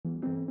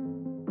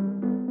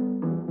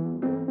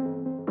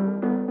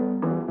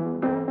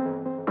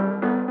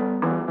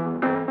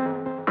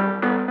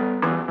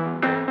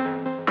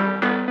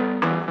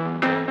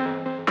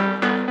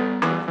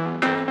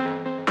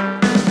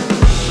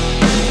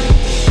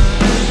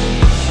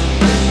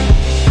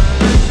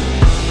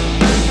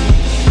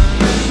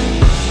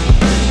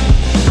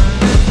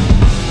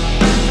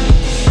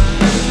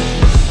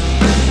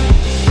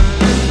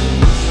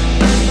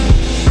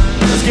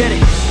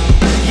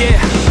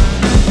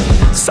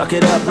suck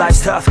it up,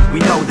 life's tough, we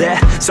know that.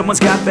 Someone's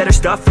got better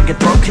stuff and can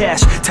throw cash.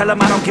 Tell them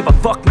I don't give a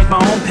fuck, make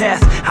my own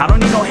path. I don't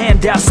need no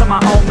handouts, I'm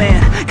my own man.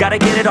 Gotta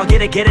get it, I'll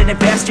get it and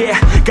fast, yeah.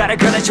 Got a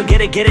girl and she'll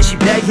get it, she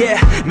bad, yeah.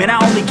 Man, I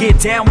only get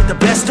down with the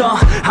best,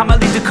 I'ma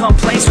leave the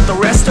complaints with the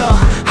rest,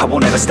 I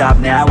won't ever stop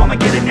now, I'ma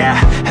get it now.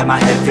 Have my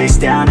head face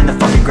down in the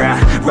fucking ground.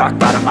 Rock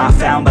bottom I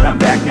found, but I'm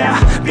back now.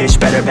 Bitch,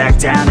 better back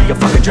down or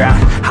you'll fucking drown.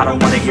 I don't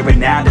wanna hear it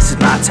now, this is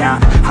my town.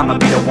 I'ma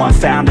be the one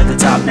found at the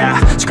top now.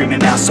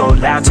 Screaming out so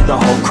loud to the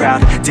whole crowd.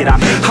 Did I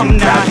make you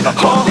proud? Give a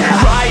fuck now.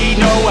 Alright,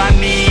 no, I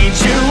need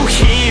you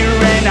here,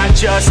 and I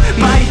just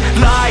might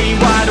lie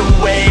wide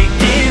awake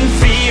in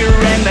fear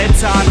and let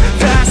time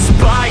pass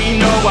by.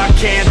 No, I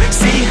can't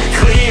see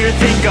clear,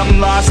 think I'm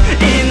lost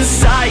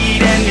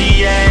inside, and the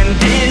end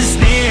is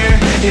near.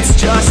 It's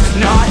just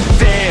not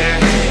fair.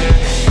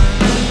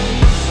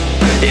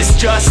 It's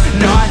just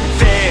not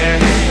fair.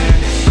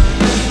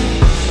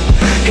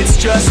 It's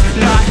just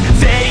not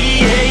fair.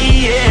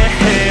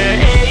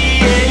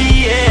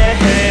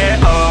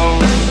 Oh,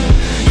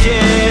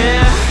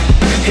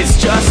 yeah.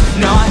 It's just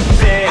not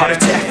fair. Heart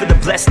attack for the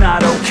blessed,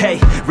 not okay.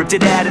 Ripped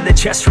it out of the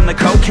chest from the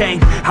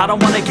cocaine. I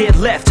don't wanna get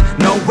left,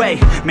 no way.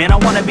 Man, I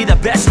wanna be the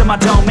best in my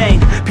domain.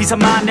 Peace of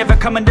mind never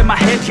coming to my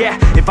head, yeah.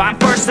 If I'm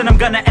first, then I'm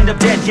gonna end up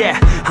dead, yeah.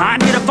 I'm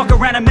here to fuck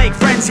around and make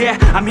friends, yeah.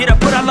 I'm here to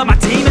put all of my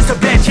demons to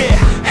bed,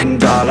 yeah.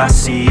 And all I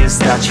see is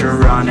that you're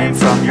running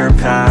from your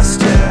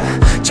past, yeah.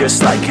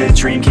 Just like a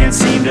dream, can't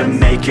seem to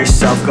make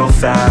yourself go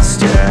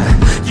fast,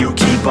 yeah. You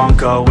keep on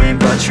going,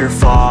 but you're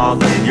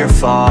falling.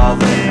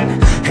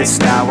 It's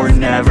now or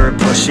never,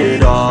 push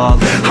it all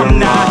in. I'm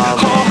not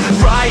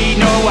alright,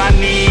 no, I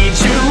need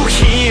you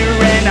here,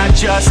 and I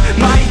just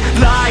might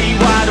lie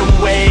wide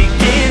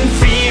awake in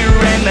fear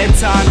and let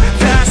time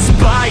pass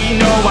by.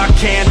 No, I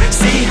can't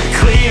see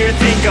clear,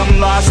 think I'm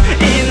lost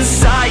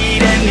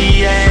inside, and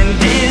the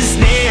end is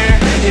near.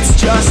 It's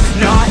just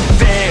not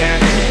fair.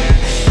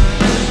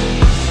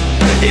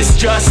 It's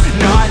just